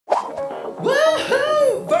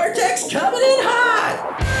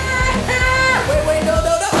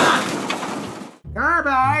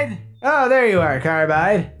Carbide? Oh, there you are,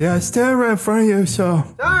 Carbide. Yeah, I stand right in front of you, so...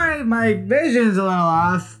 Sorry, my vision's a little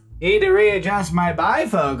off. Need to readjust my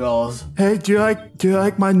bifocals. Hey, do you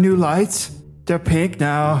like my new lights? They're pink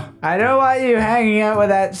now. I don't want you hanging out with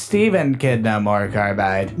that Steven kid no more,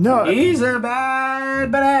 Carbide. No. He's a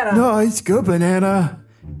bad banana. No, he's good banana.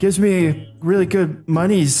 Gives me really good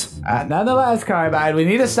monies. Nonetheless, Carbide, we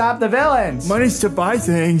need to stop the villains. Monies to buy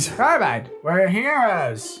things. Carbide, we're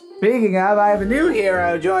heroes. Speaking of, I have a new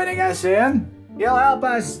hero joining us soon. He'll help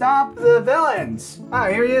us stop the villains. Oh,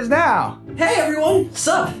 here he is now. Hey everyone,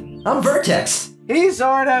 sup? I'm Vertex. He's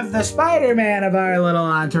sort of the Spider-Man of our little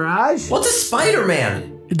entourage. What's a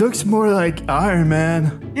Spider-Man? He looks more like Iron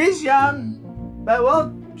Man. He's young, but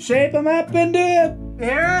we'll shape him up into a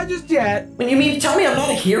hero just yet. When you mean tell me I'm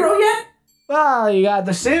not a hero yet? Well, you got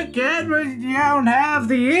the suit, kid, but you don't have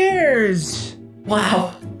the ears.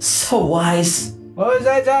 Wow, so wise. What was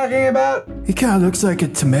I talking about? He kind of looks like a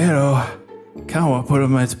tomato. Kind of want to put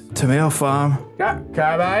him in a tomato farm.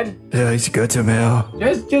 Carbide? Yeah, he's a good tomato.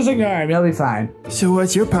 Just ignore him, he'll be fine. So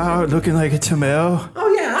what's your power, looking like a tomato?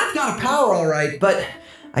 Oh yeah, I've got a power alright, but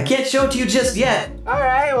I can't show it to you just yet.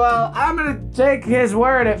 Alright, well, I'm gonna take his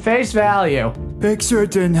word at face value. Picture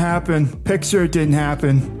it didn't happen. Picture it didn't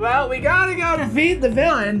happen. Well, we gotta go defeat the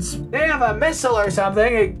villains. They have a missile or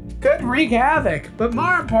something. It could wreak havoc. But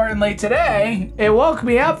more importantly today, it woke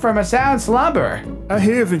me up from a sound slumber. I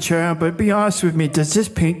hear Ventura, but be honest with me, does this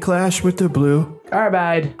pink clash with the blue?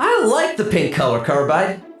 Carbide. I like the pink color,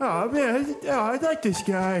 Carbide. Oh man, I like this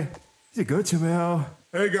guy. He's a good tomato.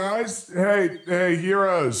 Hey guys, hey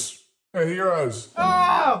heroes. Hey heroes.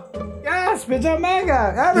 Oh! Gasp, it's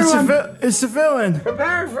Omega! Everyone, It's the villain.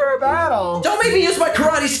 prepare for a battle. Don't make me use my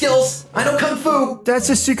karate skills. I know kung fu. That's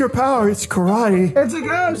a secret power. It's karate. It's a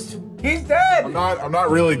ghost. He's dead. I'm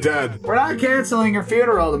not really dead. We're not canceling your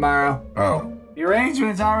funeral tomorrow. Oh. The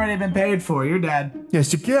arrangement's already been paid for. You're dead. Yes,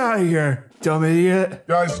 so get out of here, dumb idiot.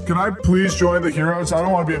 Guys, can I please join the heroes? I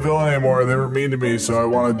don't want to be a villain anymore. They were mean to me, so I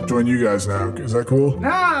want to join you guys now. Is that cool?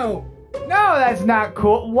 No! No, that's not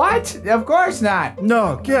cool. What? Of course not.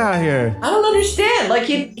 No, get out of here. I don't understand. Like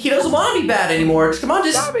he doesn't want to be bad anymore. Come on,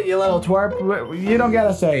 just Stop it, you little twerp. You don't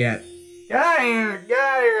gotta say it. Get out of here. Get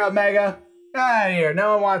out of here, Omega. Get out of here.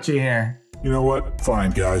 No one wants you here. You know what?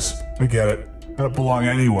 Fine, guys. I get it. I don't belong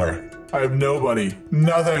anywhere. I have nobody.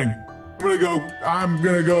 Nothing. I'm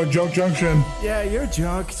gonna go to Junk Junction. Yeah, you're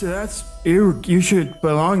junk, so that's... You should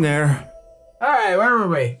belong there. Alright, where were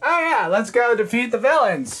we? Oh yeah, let's go defeat the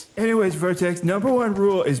villains. Anyways, Vertex, #1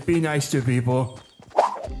 rule is be nice to people.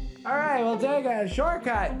 Alright, we'll take a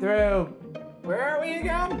shortcut through... Where are we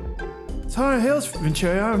again? It's Haunted Hills,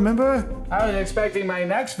 Ventura, remember? I was expecting my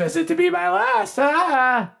next visit to be my last.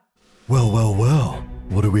 Ah! Well.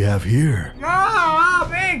 What do we have here? Oh,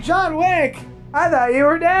 big John Wick! I thought you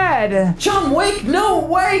were dead. John Wick? No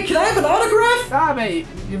way! Can I have an autograph? Stop it!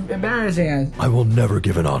 You're embarrassing us. I will never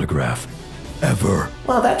give an autograph. Ever.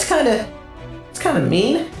 Well, it's kind of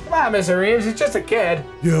mean. Come on, Mr. Reeves, he's just a kid.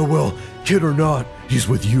 Yeah, well, kid or not, he's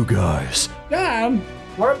with you guys. John,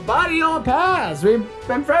 we're buddy old pals. We've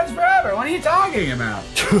been friends forever. What are you talking about?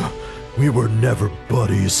 We were never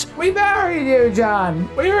buddies. We buried you, John.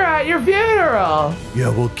 We were at your funeral. Yeah,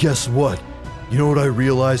 well, guess what? You know what I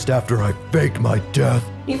realized after I faked my death?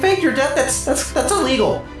 You faked your death? That's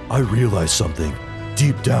illegal. I realized something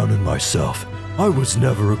deep down in myself. I was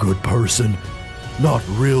never a good person. Not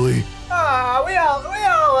really. Ah, we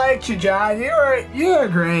all liked you, John. You were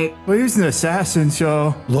great. Well, he's an assassin,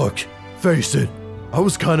 so... Look, face it, I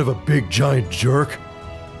was kind of a big giant jerk.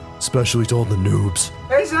 Especially to all the noobs.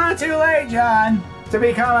 It's not too late, John, to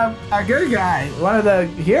become a good guy. One of the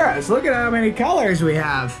heroes. Look at how many colors we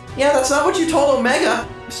have. Yeah, that's not what you told Omega.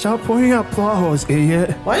 Stop pointing out plot holes,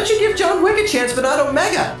 idiot. Why didn't you give John Wick a chance but not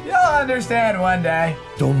Omega? You'll understand one day.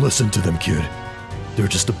 Don't listen to them, kid. They're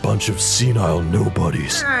just a bunch of senile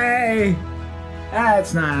nobodies. Hey,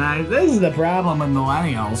 that's not nice. This is the problem with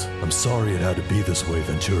millennials. I'm sorry it had to be this way,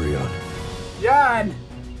 Venturion. John,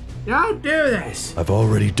 don't do this. I've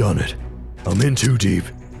already done it. I'm in too deep.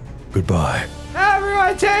 Goodbye.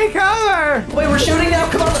 Everyone take cover! Wait, we're shooting now?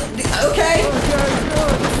 Come on. Okay.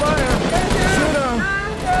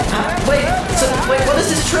 Wait, what does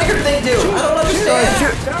this trigger thing do? I don't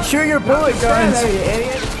understand. Shoot your bullet guns. You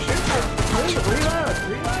idiot.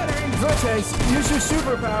 Vertex, use your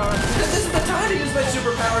superpower. This isn't the time to use my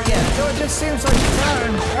superpower yet. No, it just seems like the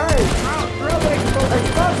time. Hey, real big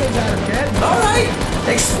explosions out of kid. Alright,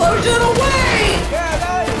 explosion away! Yeah,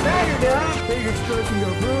 now you're doing. Big explosion go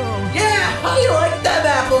boom. Yeah, how do you like them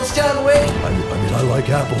apples, John Wick? I mean, I like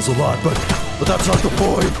apples a lot, but that's not the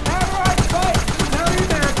point. Everyone fight! Now you're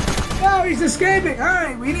dead. Now he's escaping. All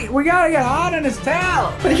right, we gotta get hot on his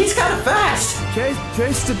tail. But he's kind of fast.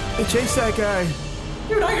 Chase that guy.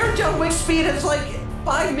 Dude, I heard John Wick's speed is like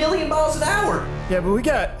 5 million miles an hour. Yeah, but we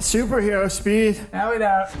got superhero speed. No, we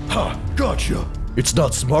don't. Ha! Gotcha! It's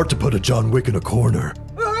not smart to put a John Wick in a corner.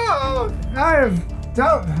 Oh, that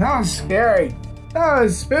was scary. That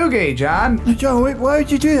was spooky, John. John Wick, why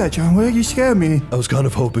did you do that, John Wick? You scared me. I was kind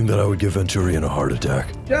of hoping that I would give Venturian a heart attack.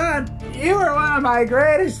 John, you were one of my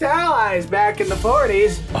greatest allies back in the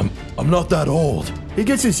 40s. I'm not that old. He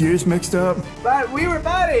gets his years mixed up. But we were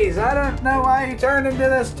buddies. I don't know why he turned into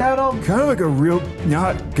this total... Kind of like a real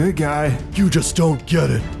not good guy. You just don't get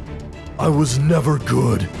it. I was never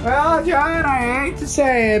good. Well, John, I hate to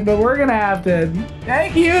say it, but we're gonna have to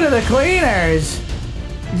take you to the cleaners.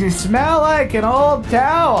 You smell like an old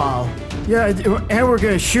towel. Yeah, and we're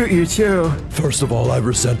gonna shoot you too. First of all, I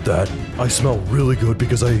resent that. I smell really good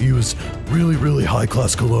because I use really, really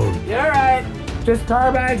high-class cologne. You're right. Just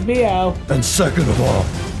Carbide's BO. And second of all,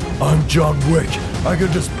 I'm John Wick. I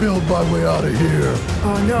can just build my way out of here.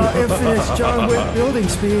 Oh no, infinite John Wick building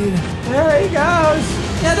speed. There he goes.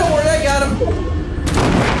 Yeah, don't worry, I got him.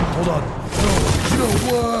 Hold on.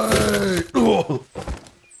 No way!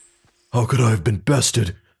 How could I have been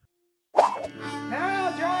bested?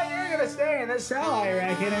 Now, John, you're gonna stay in this cell, I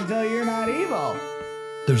reckon, until you're not evil.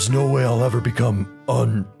 There's no way I'll ever become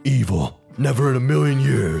un-evil. Never in a million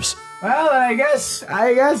years. Well, then I guess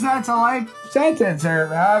that's a life sentence, or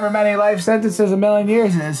however many life sentences a million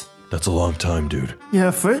years is. That's a long time, dude.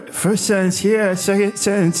 Yeah, first sentence here, second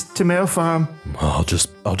sentence, tomato farm. I'll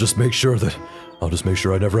just make sure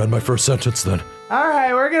I never end my first sentence then. All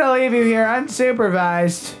right, we're gonna leave you here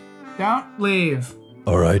unsupervised. Don't leave.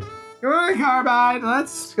 All right. Come on, Carbide.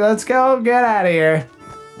 Let's go get out of here.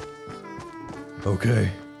 Okay.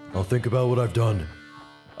 I'll think about what I've done.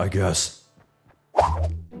 I guess.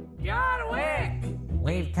 John Wick,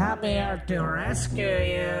 we've come here to rescue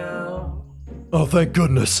you. Oh, thank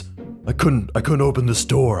goodness. I couldn't open this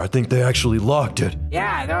door. I think they actually locked it.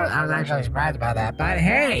 Yeah, I was actually surprised about that. But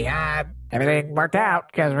hey, everything worked out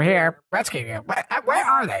because we're here rescuing you. Where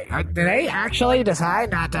are they? Did they actually decide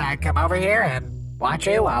not to come over here and watch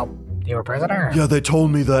you while you were a prisoner? Yeah, they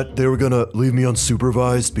told me that they were gonna leave me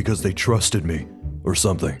unsupervised because they trusted me. Or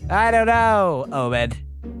something. I don't know, Omen.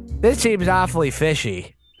 This seems awfully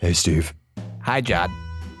fishy. Hey, Steve. Hi, John.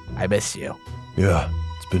 I miss you. Yeah,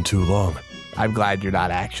 it's been too long. I'm glad you're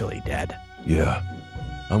not actually dead. Yeah.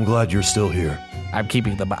 I'm glad you're still here. I'm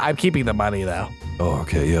keeping the money, though. Oh,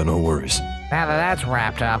 okay, yeah, no worries. Now that that's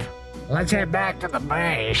wrapped up, let's head back to the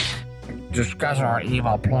base and discuss our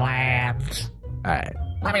evil plans. All right.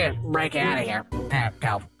 Let me break out of here.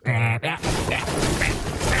 Go. There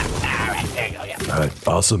you go, yeah. Alright,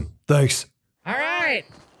 awesome. Thanks. All right,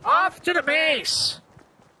 off to the base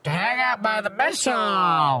to hang out by the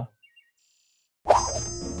missile.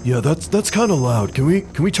 Yeah, that's kind of loud. Can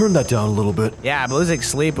we turn that down a little bit? Yeah, I'm losing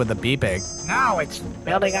sleep with the beeping. No, it's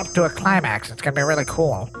building up to a climax. It's gonna be really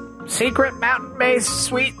cool. Secret mountain base,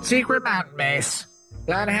 sweet secret mountain base.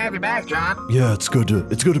 Glad to have you back, John. Yeah, it's good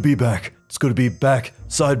to be back. It's good to be back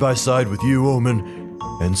side by side with you, Omen,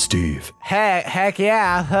 and Steve. Heck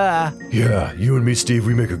yeah, huh? Yeah, you and me, Steve,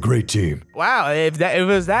 we make a great team. Wow, if it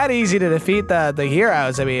was that easy to defeat the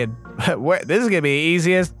heroes, I mean, this is gonna be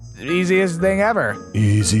easiest thing ever.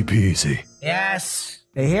 Easy peasy. Yes,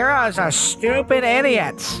 the heroes are stupid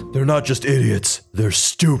idiots. They're not just idiots, they're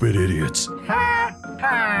stupid idiots. Ha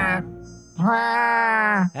ha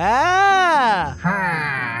ha Ah!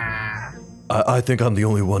 ha. I think I'm the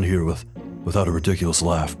only one here without a ridiculous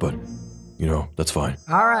laugh, but, you know, that's fine.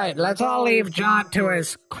 All right, let's all leave John to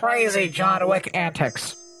his crazy John Wick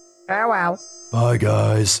antics. Farewell. Bye,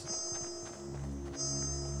 guys.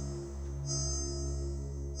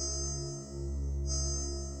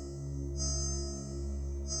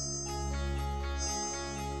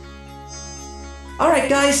 Alright,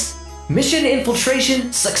 guys. Mission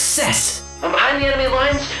infiltration success. I'm behind the enemy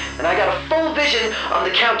lines, and I got a full vision on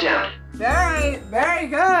the countdown. Very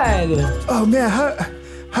good. Oh man,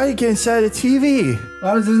 how you get inside the TV?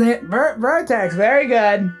 What was his name? Vertex. Very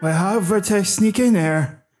good. Well, how did Vertex sneak in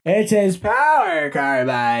there? It's his power,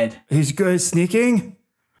 Carbide. He's good at sneaking?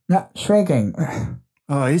 Not shrinking.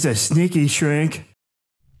 Oh, he's a sneaky shrink.